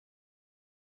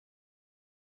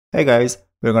Hey guys,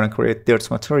 we're gonna create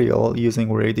dirt material using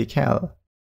VRayDecal.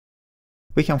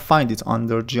 We can find it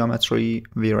under Geometry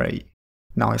VRay.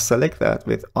 Now I select that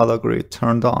with Auto Grid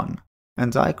turned on,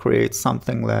 and I create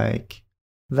something like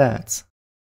that.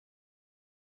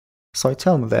 So I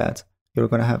tell them that you're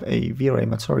gonna have a VRay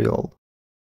material,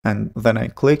 and then I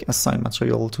click Assign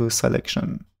Material to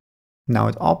Selection. Now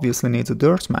it obviously needs a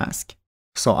dirt mask,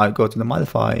 so I go to the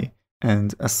Modify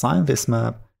and assign this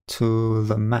map to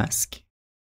the mask.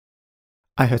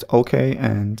 I hit OK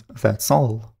and that's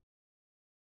all.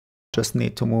 Just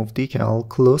need to move decal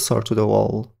closer to the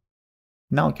wall.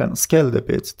 Now I can scale it a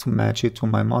bit to match it to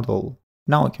my model.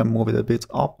 Now I can move it a bit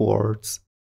upwards.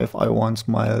 If I want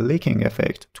my leaking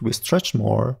effect to be stretched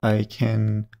more, I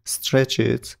can stretch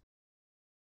it.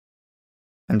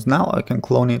 And now I can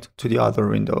clone it to the other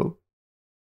window.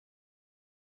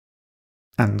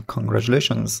 And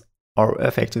congratulations, our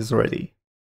effect is ready.